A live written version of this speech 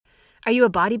Are you a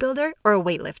bodybuilder or a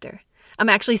weightlifter? I'm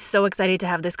actually so excited to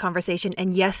have this conversation,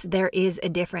 and yes, there is a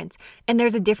difference. And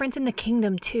there's a difference in the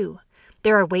kingdom too.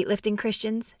 There are weightlifting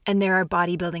Christians and there are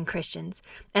bodybuilding Christians.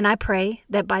 And I pray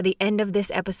that by the end of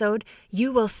this episode,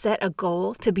 you will set a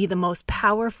goal to be the most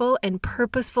powerful and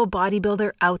purposeful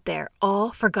bodybuilder out there,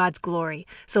 all for God's glory.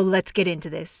 So let's get into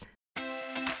this.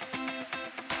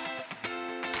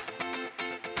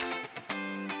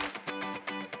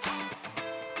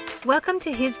 Welcome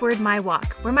to His Word, My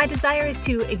Walk, where my desire is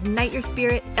to ignite your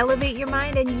spirit, elevate your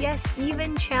mind, and yes,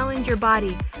 even challenge your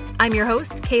body. I'm your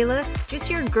host, Kayla, just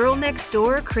your girl next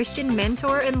door Christian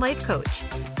mentor and life coach.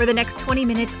 For the next 20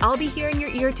 minutes, I'll be here in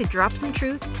your ear to drop some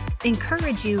truth,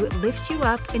 encourage you, lift you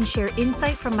up, and share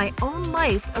insight from my own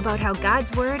life about how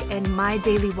God's Word and my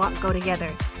daily walk go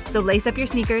together. So lace up your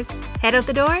sneakers, head out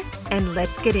the door, and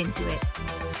let's get into it.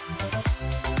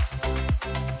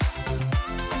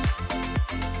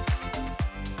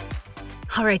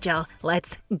 All right, y'all,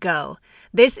 let's go.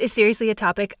 This is seriously a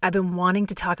topic I've been wanting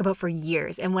to talk about for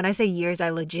years. And when I say years, I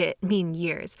legit mean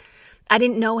years. I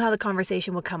didn't know how the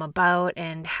conversation would come about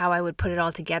and how I would put it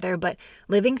all together, but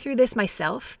living through this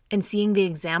myself and seeing the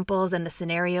examples and the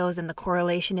scenarios and the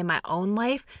correlation in my own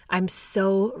life, I'm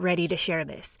so ready to share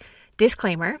this.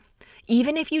 Disclaimer,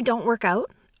 even if you don't work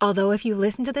out, although if you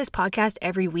listen to this podcast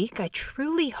every week, I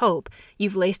truly hope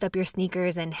you've laced up your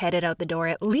sneakers and headed out the door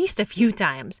at least a few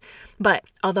times. But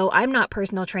although I'm not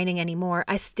personal training anymore,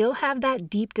 I still have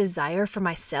that deep desire for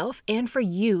myself and for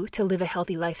you to live a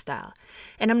healthy lifestyle.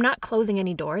 And I'm not closing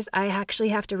any doors. I actually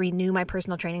have to renew my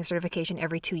personal training certification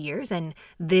every 2 years, and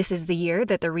this is the year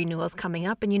that the renewal is coming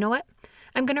up. And you know what?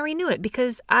 I'm going to renew it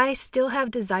because I still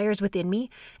have desires within me,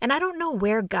 and I don't know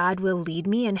where God will lead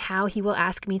me and how He will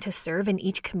ask me to serve in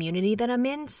each community that I'm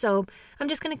in, so I'm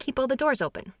just going to keep all the doors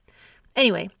open.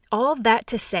 Anyway, all that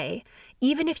to say,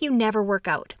 even if you never work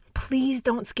out, please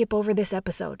don't skip over this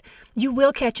episode. You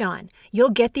will catch on.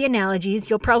 You'll get the analogies.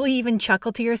 You'll probably even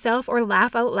chuckle to yourself or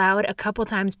laugh out loud a couple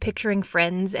times picturing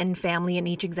friends and family in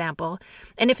each example.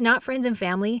 And if not friends and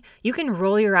family, you can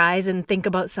roll your eyes and think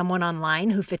about someone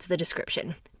online who fits the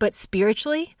description. But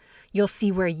spiritually, you'll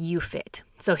see where you fit.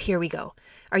 So here we go.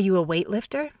 Are you a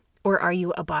weightlifter or are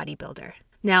you a bodybuilder?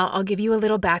 Now, I'll give you a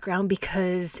little background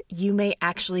because you may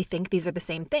actually think these are the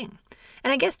same thing.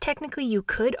 And I guess technically you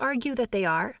could argue that they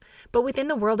are, but within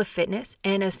the world of fitness,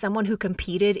 and as someone who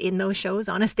competed in those shows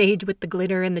on a stage with the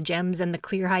glitter and the gems and the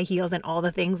clear high heels and all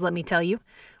the things, let me tell you,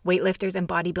 weightlifters and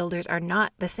bodybuilders are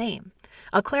not the same.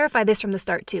 I'll clarify this from the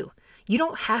start too. You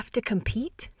don't have to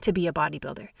compete to be a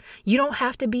bodybuilder. You don't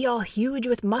have to be all huge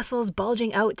with muscles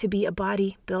bulging out to be a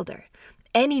bodybuilder.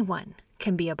 Anyone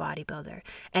can be a bodybuilder.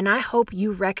 And I hope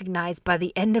you recognize by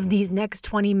the end of these next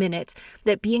 20 minutes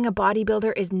that being a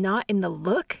bodybuilder is not in the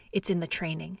look, it's in the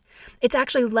training. It's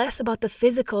actually less about the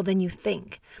physical than you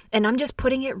think. And I'm just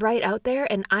putting it right out there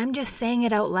and I'm just saying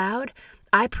it out loud.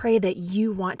 I pray that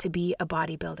you want to be a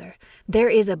bodybuilder. There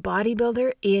is a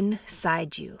bodybuilder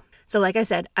inside you. So like I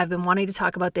said, I've been wanting to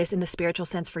talk about this in the spiritual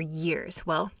sense for years.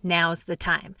 Well, now's the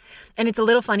time. And it's a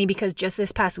little funny because just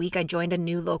this past week, I joined a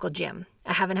new local gym.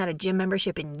 I haven't had a gym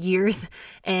membership in years,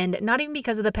 and not even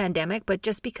because of the pandemic, but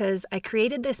just because I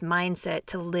created this mindset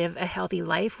to live a healthy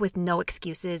life with no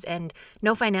excuses and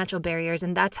no financial barriers,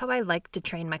 and that's how I like to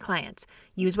train my clients.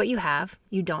 Use what you have.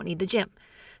 You don't need the gym.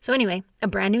 So anyway, a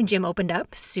brand new gym opened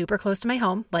up super close to my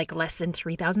home, like less than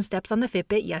 3,000 steps on the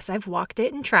Fitbit. Yes, I've walked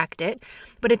it and tracked it,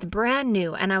 but it's brand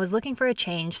new and I was looking for a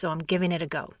change, so I'm giving it a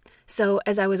go. So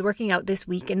as I was working out this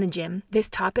week in the gym, this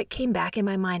topic came back in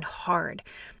my mind hard.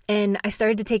 And I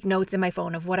started to take notes in my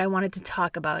phone of what I wanted to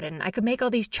talk about. And I could make all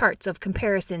these charts of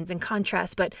comparisons and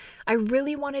contrasts, but I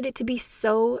really wanted it to be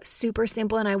so super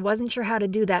simple. And I wasn't sure how to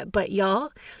do that. But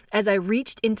y'all, as I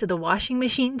reached into the washing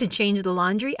machine to change the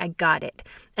laundry, I got it.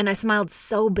 And I smiled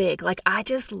so big. Like I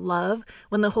just love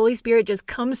when the Holy Spirit just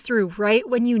comes through right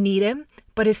when you need Him,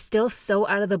 but is still so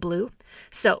out of the blue.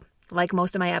 So like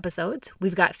most of my episodes,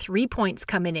 we've got 3 points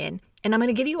coming in, and I'm going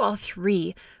to give you all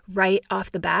 3 right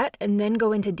off the bat and then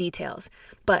go into details.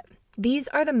 But these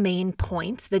are the main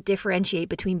points that differentiate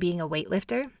between being a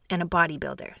weightlifter and a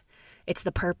bodybuilder. It's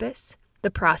the purpose,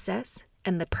 the process,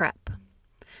 and the prep.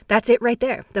 That's it right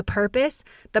there. The purpose,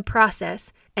 the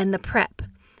process, and the prep.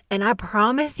 And I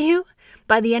promise you,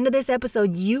 by the end of this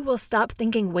episode, you will stop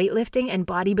thinking weightlifting and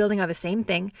bodybuilding are the same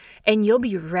thing, and you'll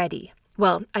be ready.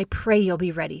 Well, I pray you'll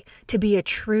be ready to be a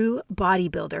true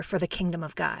bodybuilder for the kingdom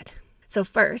of God. So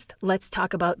first, let's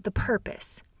talk about the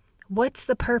purpose. What's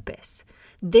the purpose?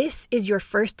 This is your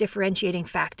first differentiating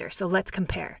factor, so let's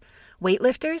compare.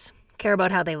 Weightlifters care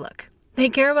about how they look. They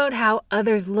care about how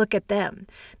others look at them.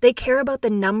 They care about the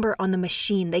number on the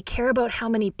machine. They care about how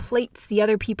many plates the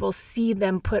other people see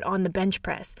them put on the bench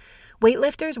press.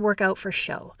 Weightlifters work out for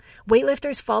show.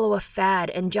 Weightlifters follow a fad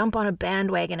and jump on a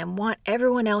bandwagon and want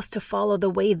everyone else to follow the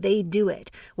way they do it.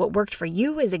 What worked for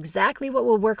you is exactly what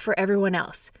will work for everyone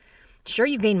else. Sure,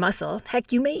 you gain muscle.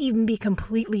 Heck, you may even be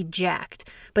completely jacked.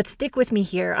 But stick with me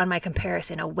here on my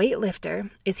comparison. A weightlifter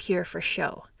is here for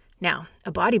show. Now,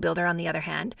 a bodybuilder, on the other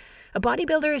hand, a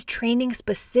bodybuilder is training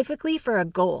specifically for a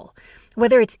goal.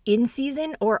 Whether it's in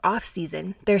season or off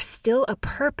season, there's still a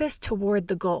purpose toward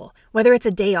the goal. Whether it's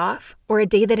a day off or a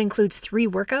day that includes 3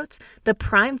 workouts, the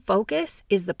prime focus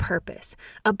is the purpose.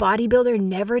 A bodybuilder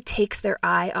never takes their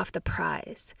eye off the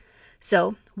prize.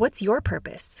 So, what's your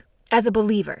purpose? As a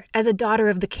believer, as a daughter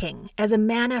of the King, as a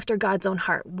man after God's own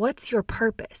heart, what's your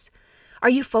purpose? Are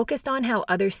you focused on how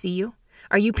others see you?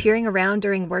 Are you peering around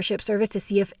during worship service to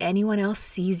see if anyone else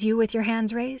sees you with your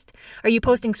hands raised? Are you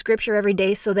posting scripture every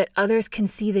day so that others can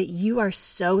see that you are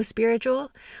so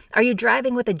spiritual? Are you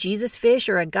driving with a Jesus fish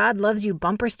or a God loves you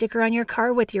bumper sticker on your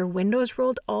car with your windows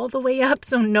rolled all the way up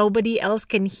so nobody else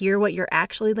can hear what you're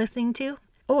actually listening to?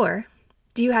 Or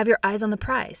do you have your eyes on the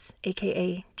prize,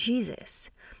 aka Jesus?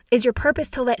 Is your purpose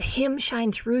to let Him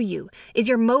shine through you? Is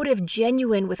your motive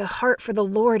genuine with a heart for the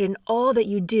Lord in all that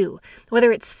you do?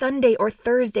 Whether it's Sunday or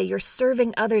Thursday, you're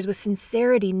serving others with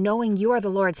sincerity, knowing you are the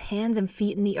Lord's hands and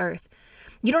feet in the earth.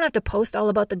 You don't have to post all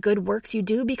about the good works you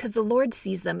do because the Lord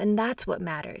sees them, and that's what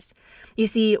matters. You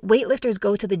see, weightlifters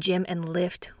go to the gym and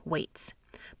lift weights.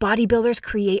 Bodybuilders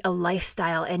create a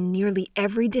lifestyle, and nearly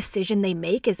every decision they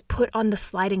make is put on the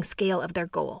sliding scale of their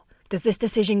goal. Does this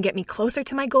decision get me closer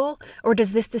to my goal, or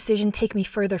does this decision take me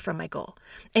further from my goal?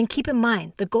 And keep in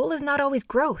mind, the goal is not always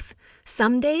growth.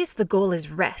 Some days, the goal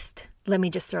is rest. Let me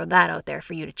just throw that out there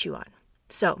for you to chew on.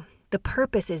 So, the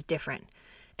purpose is different.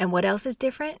 And what else is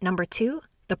different? Number 2,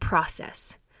 the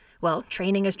process. Well,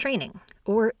 training is training.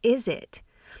 Or is it?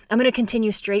 I'm going to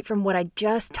continue straight from what I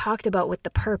just talked about with the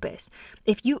purpose.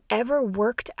 If you ever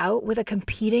worked out with a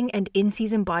competing and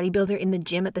in-season bodybuilder in the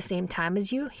gym at the same time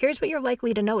as you, here's what you're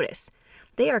likely to notice.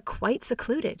 They are quite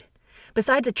secluded.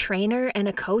 Besides a trainer and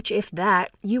a coach, if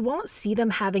that, you won't see them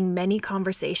having many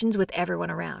conversations with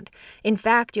everyone around. In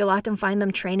fact, you'll often find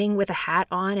them training with a hat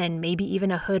on and maybe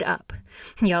even a hood up.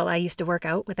 Y'all, I used to work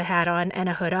out with a hat on and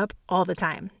a hood up all the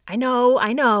time. I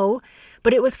know,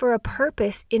 but it was for a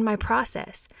purpose in my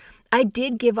process. I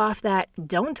did give off that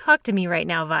don't talk to me right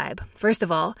now vibe. First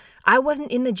of all, I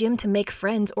wasn't in the gym to make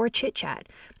friends or chit-chat.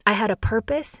 I had a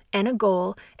purpose and a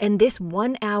goal, and this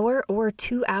 1 hour or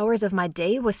 2 hours of my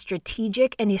day was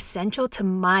strategic and essential to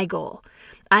my goal.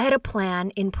 I had a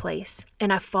plan in place,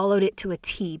 and I followed it to a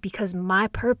T because my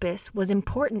purpose was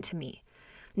important to me.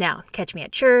 Now, catch me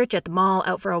at church, at the mall,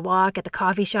 out for a walk, at the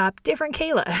coffee shop, different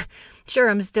Kayla. Sure,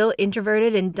 I'm still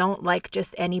introverted and don't like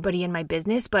just anybody in my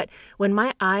business, but when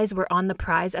my eyes were on the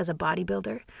prize as a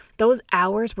bodybuilder, those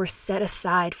hours were set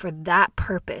aside for that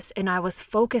purpose, and I was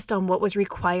focused on what was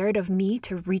required of me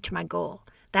to reach my goal.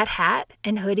 That hat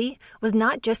and hoodie was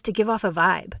not just to give off a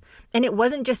vibe, and it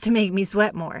wasn't just to make me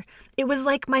sweat more. It was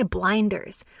like my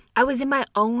blinders. I was in my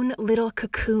own little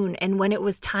cocoon, and when it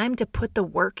was time to put the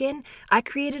work in, I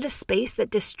created a space that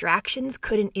distractions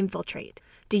couldn't infiltrate.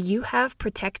 Do you have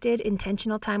protected,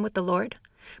 intentional time with the Lord?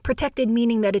 Protected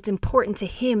meaning that it's important to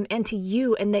Him and to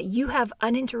you, and that you have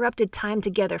uninterrupted time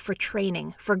together for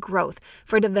training, for growth,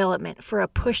 for development, for a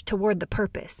push toward the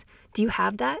purpose. Do you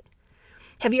have that?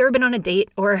 Have you ever been on a date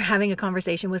or having a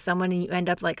conversation with someone and you end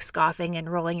up like scoffing and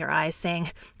rolling your eyes saying,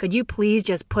 "Could you please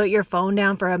just put your phone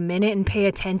down for a minute and pay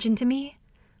attention to me?"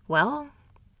 Well,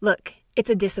 look, it's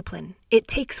a discipline. It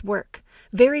takes work.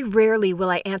 Very rarely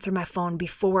will I answer my phone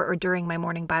before or during my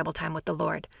morning Bible time with the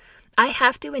Lord. I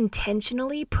have to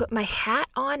intentionally put my hat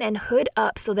on and hood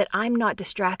up so that I'm not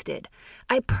distracted.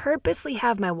 I purposely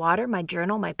have my water, my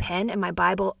journal, my pen, and my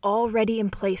Bible all ready in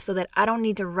place so that I don't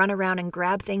need to run around and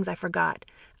grab things I forgot.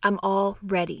 I'm all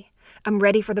ready. I'm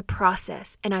ready for the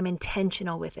process, and I'm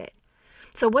intentional with it.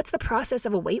 So what's the process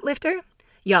of a weightlifter?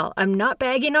 Y'all, I'm not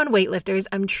bagging on weightlifters.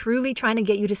 I'm truly trying to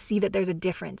get you to see that there's a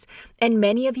difference. And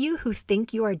many of you who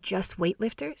think you are just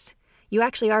weightlifters, you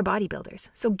actually are bodybuilders,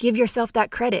 so give yourself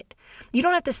that credit. You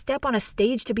don't have to step on a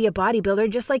stage to be a bodybuilder,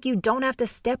 just like you don't have to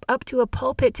step up to a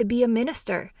pulpit to be a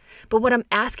minister. But what I'm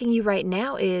asking you right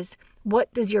now is,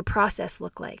 what does your process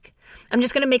look like? I'm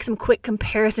just going to make some quick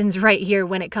comparisons right here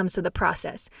when it comes to the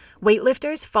process.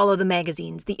 Weightlifters follow the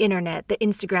magazines, the internet, the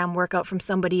Instagram workout from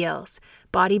somebody else.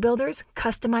 Bodybuilders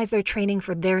customize their training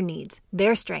for their needs,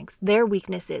 their strengths, their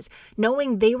weaknesses,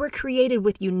 knowing they were created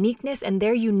with uniqueness and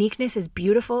their uniqueness is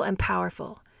beautiful and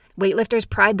powerful. Weightlifters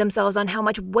pride themselves on how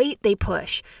much weight they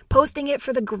push, posting it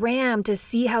for the gram to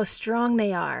see how strong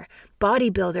they are.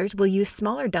 Bodybuilders will use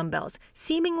smaller dumbbells,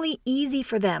 seemingly easy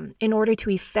for them, in order to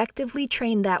effectively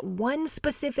train that one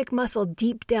specific muscle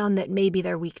deep down that may be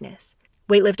their weakness.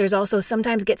 Weightlifters also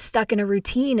sometimes get stuck in a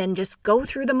routine and just go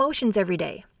through the motions every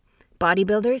day.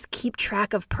 Bodybuilders keep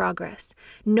track of progress,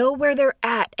 know where they're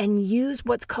at, and use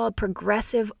what's called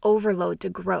progressive overload to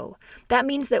grow. That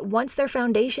means that once their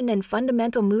foundation and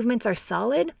fundamental movements are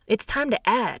solid, it's time to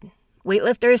add.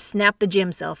 Weightlifters snap the gym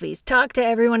selfies, talk to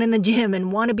everyone in the gym,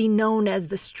 and want to be known as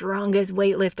the strongest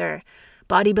weightlifter.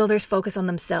 Bodybuilders focus on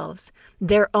themselves,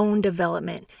 their own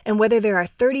development, and whether there are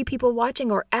 30 people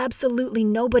watching or absolutely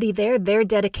nobody there, their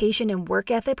dedication and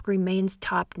work ethic remains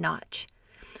top-notch.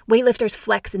 Weightlifters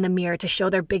flex in the mirror to show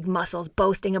their big muscles,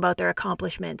 boasting about their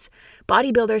accomplishments.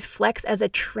 Bodybuilders flex as a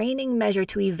training measure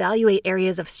to evaluate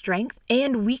areas of strength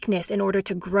and weakness in order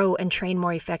to grow and train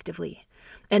more effectively.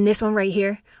 And this one right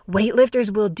here,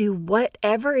 weightlifters will do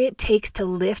whatever it takes to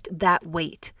lift that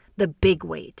weight, the big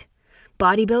weight.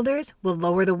 Bodybuilders will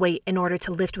lower the weight in order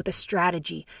to lift with a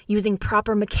strategy, using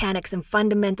proper mechanics and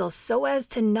fundamentals so as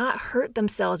to not hurt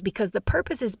themselves because the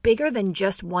purpose is bigger than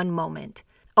just one moment.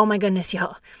 Oh my goodness,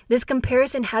 y'all. This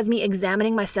comparison has me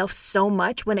examining myself so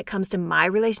much when it comes to my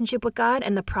relationship with God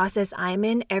and the process I'm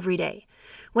in every day.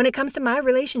 When it comes to my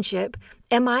relationship,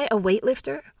 am I a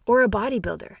weightlifter or a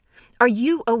bodybuilder? Are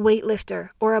you a weightlifter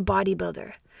or a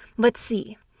bodybuilder? Let's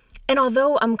see. And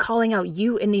although I'm calling out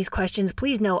you in these questions,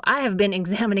 please know I have been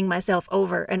examining myself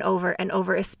over and over and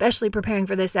over, especially preparing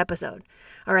for this episode.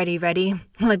 Alrighty, ready?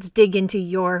 Let's dig into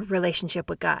your relationship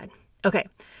with God. Okay.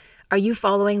 Are you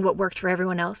following what worked for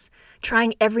everyone else?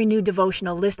 Trying every new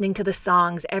devotional, listening to the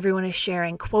songs everyone is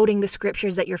sharing, quoting the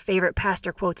scriptures that your favorite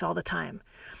pastor quotes all the time?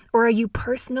 Or are you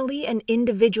personally and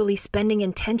individually spending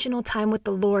intentional time with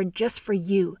the Lord just for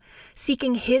you,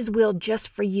 seeking His will just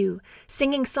for you,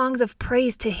 singing songs of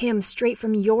praise to Him straight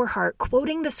from your heart,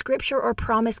 quoting the scripture or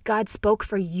promise God spoke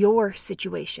for your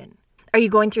situation? Are you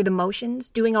going through the motions,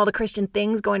 doing all the Christian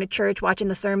things, going to church, watching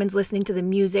the sermons, listening to the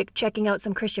music, checking out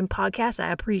some Christian podcasts?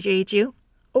 I appreciate you.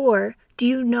 Or do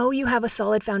you know you have a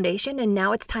solid foundation and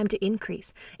now it's time to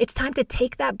increase? It's time to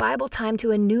take that Bible time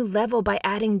to a new level by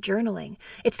adding journaling.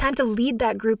 It's time to lead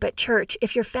that group at church.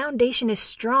 If your foundation is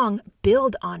strong,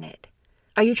 build on it.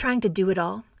 Are you trying to do it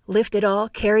all? Lift it all,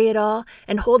 carry it all,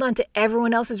 and hold on to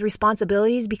everyone else's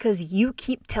responsibilities because you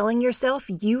keep telling yourself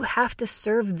you have to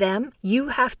serve them, you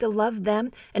have to love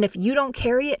them, and if you don't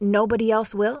carry it, nobody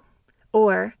else will?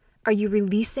 Or are you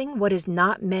releasing what is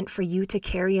not meant for you to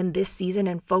carry in this season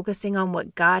and focusing on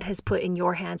what God has put in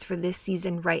your hands for this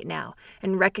season right now,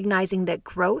 and recognizing that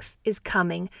growth is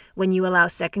coming when you allow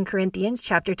 2 Corinthians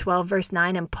chapter 12, verse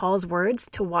 9 and Paul's words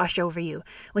to wash over you,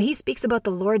 when he speaks about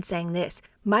the Lord saying this,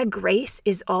 "My grace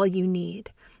is all you need.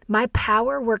 My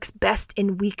power works best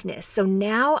in weakness. So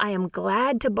now I am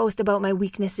glad to boast about my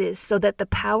weaknesses so that the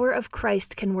power of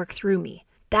Christ can work through me."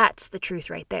 That's the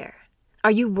truth right there. Are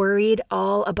you worried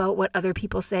all about what other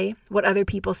people say, what other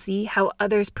people see, how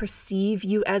others perceive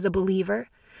you as a believer?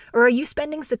 Or are you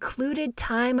spending secluded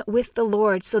time with the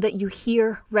Lord so that you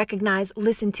hear, recognize,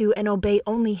 listen to, and obey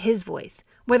only His voice?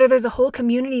 Whether there's a whole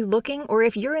community looking or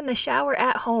if you're in the shower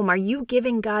at home, are you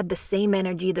giving God the same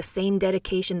energy, the same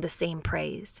dedication, the same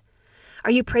praise?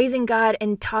 Are you praising God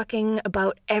and talking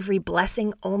about every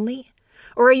blessing only?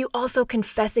 Or are you also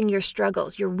confessing your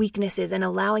struggles, your weaknesses, and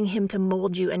allowing Him to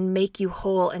mold you and make you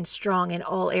whole and strong in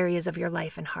all areas of your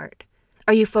life and heart?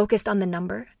 Are you focused on the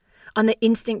number, on the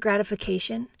instant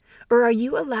gratification? Or are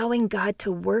you allowing God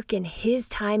to work in His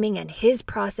timing and His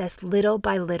process little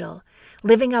by little,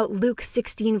 living out Luke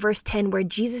 16, verse 10, where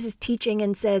Jesus is teaching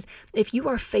and says, "If you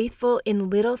are faithful in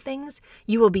little things,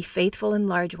 you will be faithful in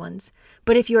large ones.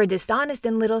 But if you are dishonest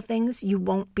in little things, you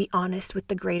won't be honest with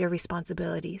the greater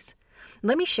responsibilities."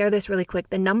 Let me share this really quick.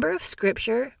 The number of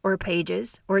scripture or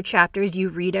pages or chapters you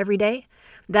read every day,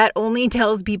 that only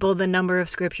tells people the number of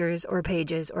scriptures or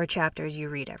pages or chapters you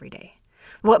read every day.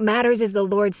 What matters is the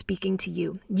Lord speaking to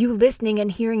you, you listening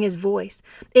and hearing His voice.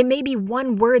 It may be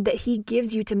one word that He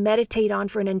gives you to meditate on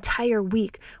for an entire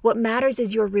week. What matters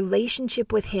is your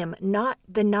relationship with Him, not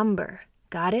the number.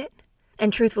 Got it?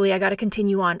 And truthfully, I got to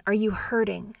continue on. Are you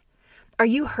hurting? Are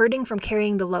you hurting from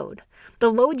carrying the load? The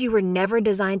load you were never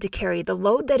designed to carry, the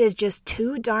load that is just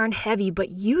too darn heavy, but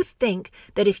you think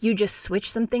that if you just switch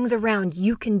some things around,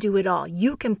 you can do it all.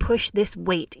 You can push this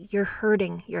weight. You're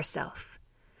hurting yourself.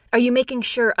 Are you making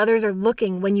sure others are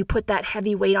looking when you put that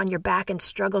heavy weight on your back and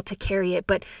struggle to carry it,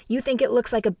 but you think it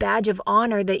looks like a badge of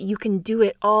honor that you can do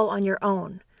it all on your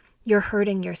own? You're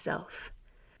hurting yourself.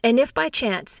 And if by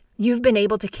chance you've been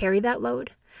able to carry that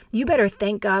load, You better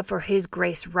thank God for His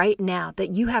grace right now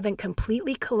that you haven't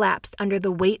completely collapsed under the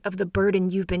weight of the burden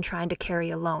you've been trying to carry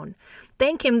alone.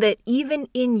 Thank Him that even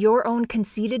in your own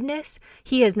conceitedness,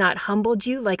 He has not humbled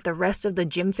you like the rest of the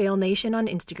Gym Fail Nation on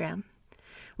Instagram.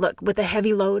 Look, with a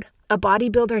heavy load, a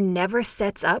bodybuilder never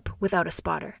sets up without a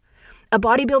spotter. A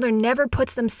bodybuilder never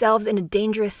puts themselves in a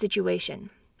dangerous situation.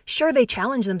 Sure, they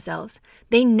challenge themselves.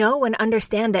 They know and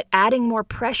understand that adding more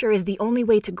pressure is the only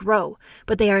way to grow,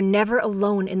 but they are never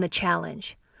alone in the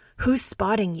challenge. Who's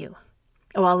spotting you?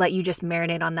 Oh, I'll let you just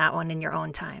marinate on that one in your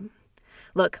own time.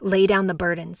 Look, lay down the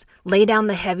burdens. Lay down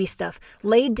the heavy stuff.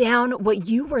 Lay down what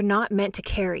you were not meant to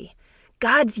carry.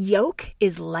 God's yoke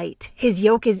is light. His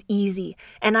yoke is easy,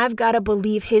 and I've got to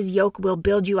believe His yoke will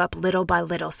build you up little by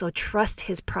little, so trust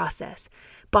His process.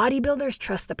 Bodybuilders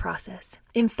trust the process.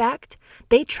 In fact,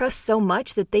 they trust so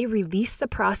much that they release the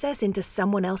process into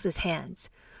someone else's hands.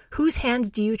 Whose hands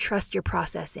do you trust your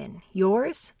process in?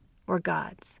 Yours or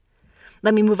God's?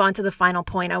 Let me move on to the final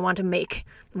point I want to make,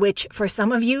 which for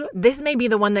some of you, this may be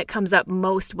the one that comes up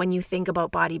most when you think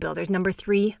about bodybuilders. Number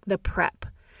 3, the prep.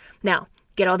 Now,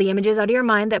 get all the images out of your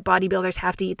mind that bodybuilders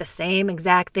have to eat the same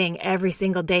exact thing every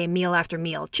single day, meal after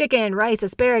meal. Chicken, rice,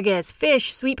 asparagus,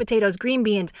 fish, sweet potatoes, green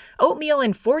beans, oatmeal,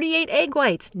 and 48 egg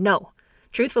whites. No.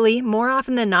 Truthfully, more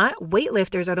often than not,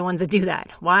 weightlifters are the ones that do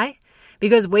that. Why?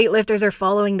 Because weightlifters are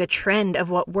following the trend of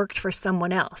what worked for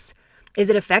someone else. Is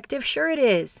it effective? Sure it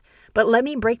is. But let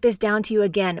me break this down to you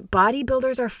again.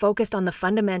 Bodybuilders are focused on the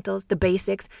fundamentals, the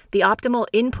basics, the optimal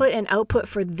input and output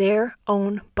for their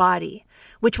own body,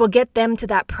 which will get them to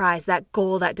that prize, that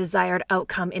goal, that desired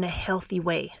outcome in a healthy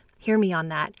way. Hear me on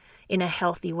that, in a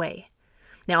healthy way.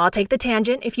 Now, I'll take the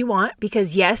tangent if you want,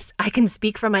 because yes, I can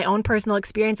speak from my own personal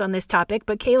experience on this topic,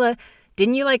 but Kayla,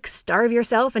 didn't you starve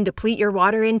yourself and deplete your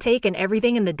water intake and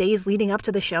everything in the days leading up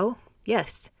to the show?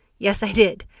 Yes, I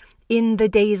did, in the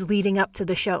days leading up to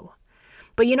the show.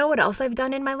 But you know what else I've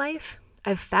done in my life?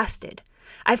 I've fasted.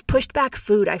 I've pushed back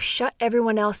food. I've shut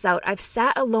everyone else out. I've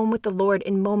sat alone with the Lord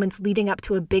in moments leading up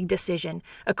to a big decision,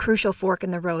 a crucial fork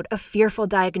in the road, a fearful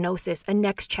diagnosis, a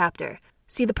next chapter.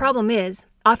 See, the problem is,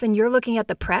 often you're looking at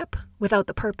the prep without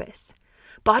the purpose.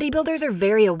 Bodybuilders are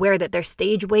very aware that their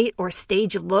stage weight or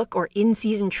stage look or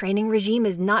in-season training regime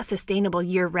is not sustainable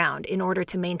year-round in order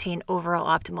to maintain overall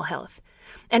optimal health.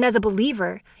 And as a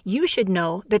believer, you should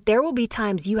know that there will be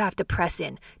times you have to press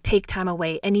in, take time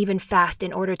away, and even fast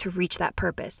in order to reach that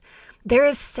purpose. There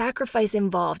is sacrifice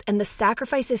involved, and the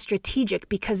sacrifice is strategic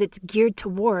because it's geared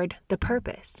toward the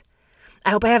purpose.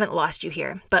 I hope I haven't lost you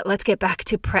here, but let's get back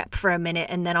to prep for a minute,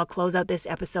 and then I'll close out this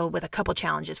episode with a couple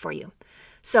challenges for you.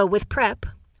 So with prep,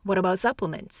 what about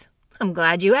supplements? I'm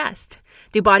glad you asked.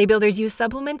 Do bodybuilders use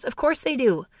supplements? Of course they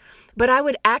do. But I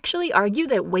would actually argue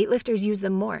that weightlifters use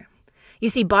them more. You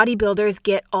see, bodybuilders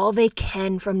get all they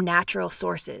can from natural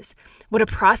sources. Would a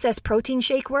processed protein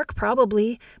shake work?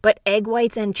 Probably, but egg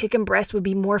whites and chicken breast would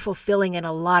be more fulfilling in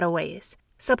a lot of ways.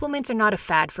 Supplements are not a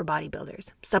fad for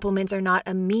bodybuilders. Supplements are not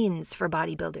a means for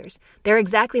bodybuilders. They're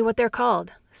exactly what they're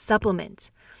called,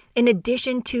 supplements. In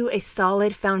addition to a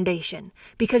solid foundation,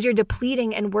 because you're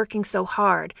depleting and working so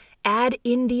hard, add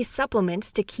in these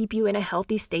supplements to keep you in a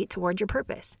healthy state toward your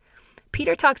purpose.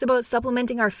 Peter talks about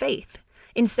supplementing our faith.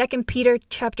 In 2 Peter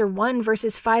chapter 1,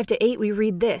 verses 5-8, we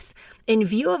read this: "In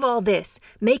view of all this,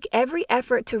 make every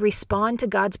effort to respond to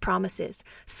God's promises.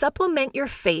 Supplement your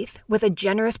faith with a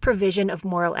generous provision of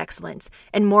moral excellence,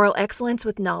 and moral excellence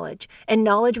with knowledge, and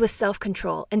knowledge with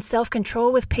self-control, and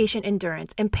self-control with patient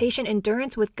endurance, and patient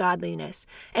endurance with godliness,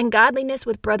 and godliness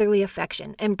with brotherly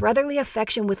affection, and brotherly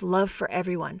affection with love for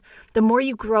everyone. The more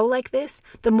you grow like this,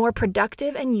 the more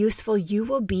productive and useful you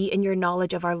will be in your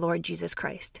knowledge of our Lord Jesus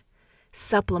Christ."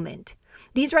 Supplement.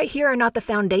 These right here are not the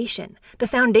foundation. The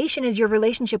foundation is your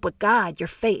relationship with God, your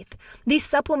faith. These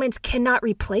supplements cannot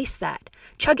replace that.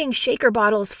 Chugging shaker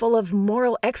bottles full of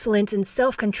moral excellence and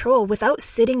self-control without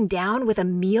sitting down with a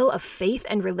meal of faith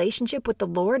and relationship with the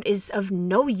Lord is of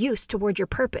no use toward your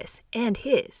purpose and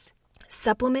His.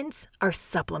 Supplements are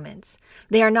supplements.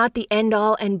 They are not the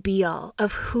end-all and be-all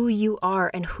of who you are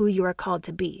and who you are called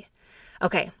to be.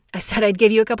 Okay, I said I'd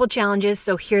give you a couple challenges,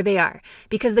 so here they are.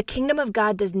 Because the kingdom of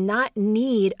God does not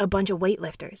need a bunch of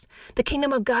weightlifters. The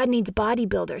kingdom of God needs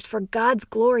bodybuilders for God's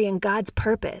glory and God's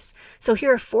purpose. So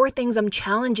here are 4 things I'm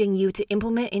challenging you to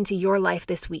implement into your life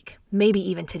this week, maybe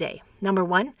even today. Number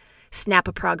 1, snap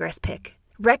a progress pic.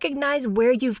 Recognize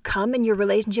where you've come in your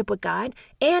relationship with God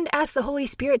and ask the Holy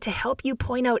Spirit to help you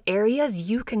point out areas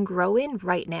you can grow in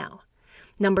right now.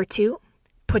 Number 2,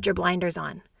 put your blinders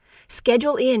on.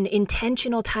 Schedule in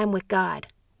intentional time with God.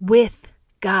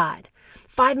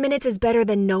 5 minutes is better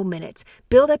than no minutes.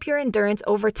 Build up your endurance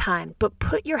over time, but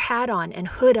put your hat on and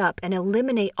hood up and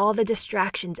eliminate all the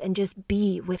distractions and just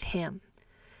be with him.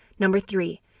 Number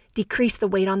 3, decrease the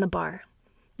weight on the bar.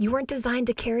 You weren't designed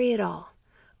to carry it all.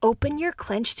 Open your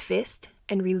clenched fist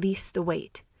and release the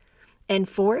weight. And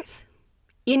 4th,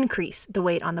 increase the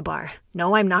weight on the bar.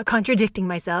 No, I'm not contradicting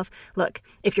myself. Look,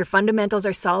 if your fundamentals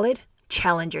are solid,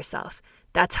 challenge yourself.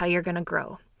 That's how you're going to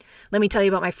grow. Let me tell you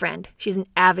about my friend. She's an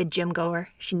avid gym goer.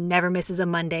 She never misses a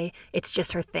Monday. It's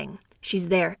just her thing. She's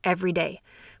there every day.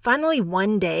 Finally,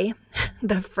 one day,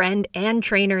 the friend and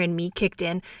trainer in me kicked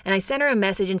in, and I sent her a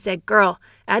message and said, "Girl,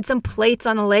 add some plates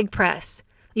on the leg press.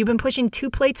 You've been pushing 2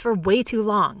 plates for way too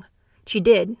long." She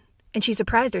did, and she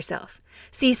surprised herself.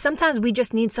 See, sometimes we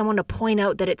just need someone to point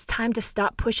out that it's time to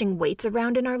stop pushing weights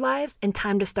around in our lives and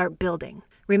time to start building.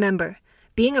 Remember,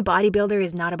 being a bodybuilder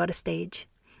is not about a stage.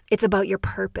 It's about your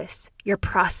purpose, your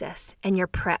process, and your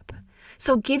prep.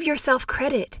 So give yourself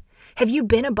credit. Have you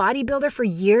been a bodybuilder for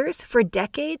years, for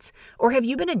decades? Or have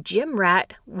you been a gym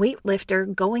rat,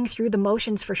 weightlifter, going through the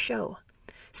motions for show?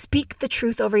 Speak the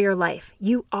truth over your life.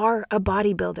 You are a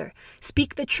bodybuilder.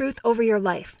 Speak the truth over your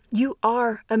life. You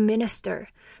are a minister.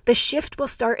 The shift will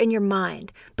start in your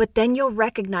mind, but then you'll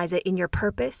recognize it in your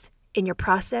purpose, in your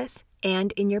process,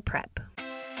 and in your prep.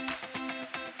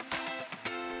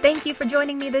 Thank you for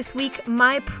joining me this week.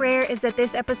 My prayer is that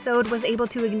this episode was able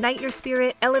to ignite your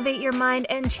spirit, elevate your mind,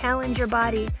 and challenge your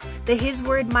body. The His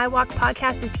Word, My Walk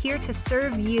podcast is here to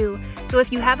serve you. So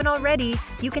if you haven't already,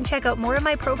 you can check out more of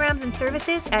my programs and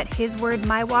services at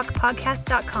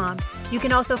hiswordmywalkpodcast.com. You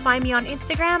can also find me on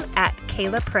Instagram at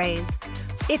Kayla Praise.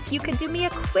 If you could do me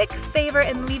a quick favor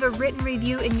and leave a written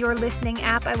review in your listening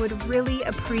app, I would really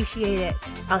appreciate it.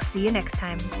 I'll see you next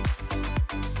time.